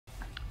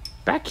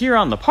Back here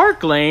on the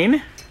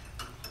Parklane,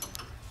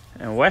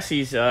 and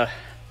Wessy's getting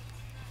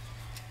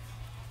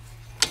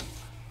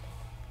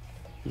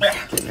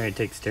ready to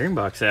take the steering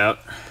box out.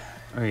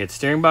 We're gonna get the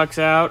steering box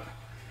out,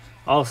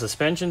 all the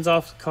suspensions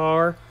off the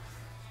car.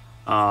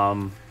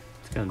 We're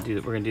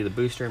gonna do the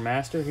booster and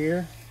master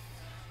here.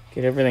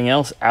 Get everything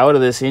else out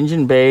of this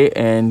engine bay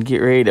and get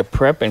ready to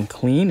prep and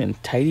clean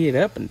and tidy it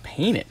up and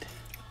paint it.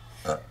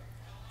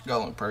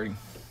 Gonna look pretty.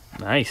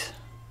 Nice.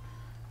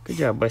 Good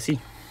job, Wesy.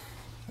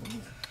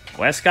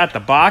 Wes got the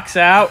box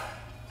out.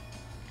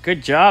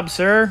 Good job,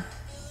 sir.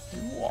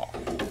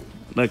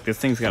 Look, this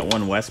thing's got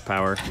 1 Wes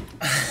power.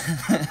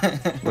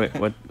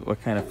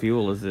 What kind of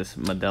fuel is this?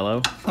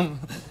 Modelo?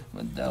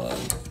 Modelo.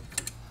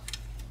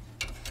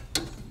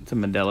 It's a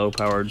Modelo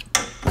powered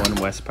 1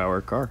 Wes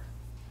power car.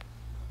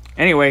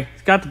 Anyway,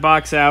 he's got the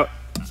box out.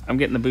 I'm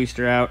getting the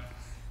booster out.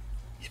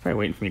 He's probably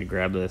waiting for me to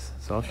grab this,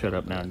 so I'll shut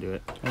up now and do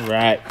it. All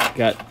right,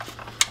 got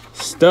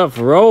stuff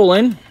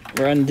rolling.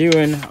 We're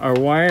undoing our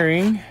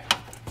wiring.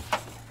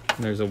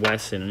 There's a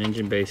Wes in an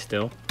engine bay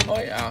still. Oh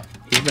yeah.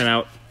 He's been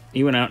out.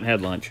 He went out and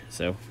had lunch,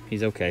 so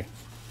he's okay.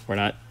 We're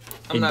not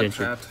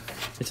indentured. Not trapped.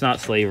 It's not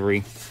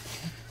slavery.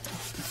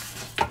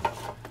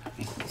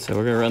 So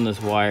we're gonna run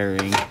this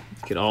wiring,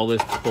 get all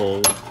this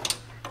pulled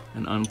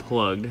and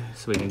unplugged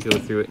so we can go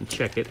through it and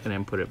check it and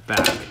then put it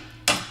back.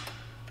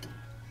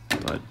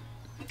 But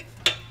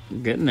we're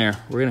getting there.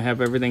 We're gonna have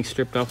everything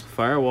stripped off the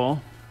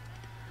firewall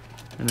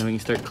and then we can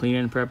start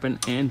cleaning,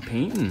 prepping, and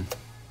painting.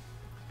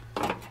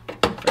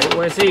 Right,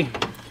 Wesy?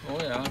 Oh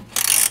yeah.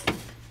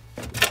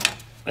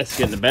 Let's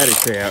get the battery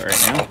tray out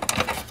right now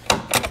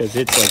because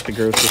it's like the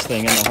grossest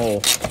thing in the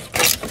whole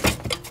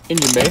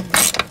engine bay.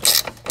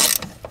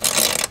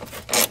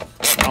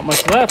 Not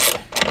much left.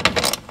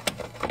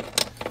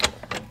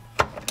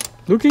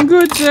 Looking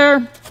good,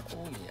 sir.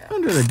 Oh yeah.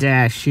 Under the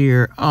dash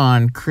here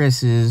on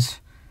Chris's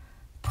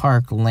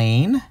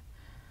Parklane,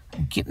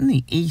 I'm getting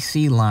the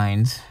AC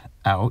lines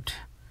out.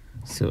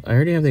 So I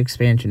already have the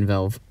expansion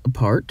valve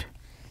apart.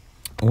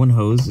 1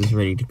 hose is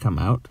ready to come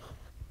out.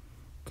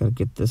 Gotta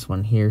get this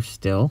one here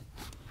still.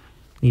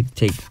 Need to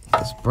take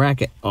this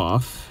bracket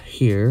off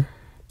here.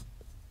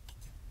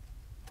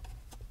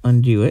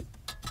 Undo it.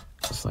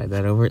 Slide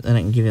that over it. Then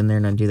I can get in there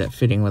and undo that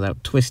fitting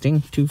without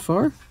twisting too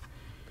far.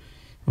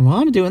 And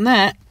while I'm doing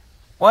that,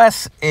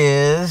 Wes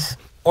is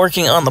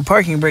working on the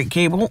parking brake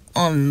cable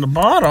on the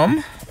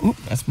bottom. Oop,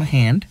 that's my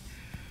hand.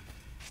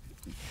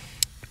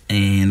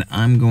 And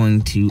I'm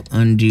going to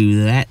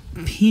undo that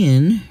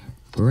pin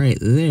right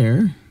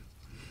there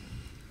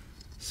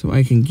so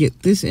I can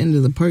get this end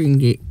of the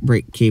parking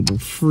brake cable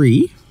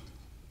free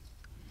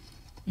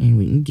and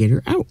we can get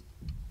her out.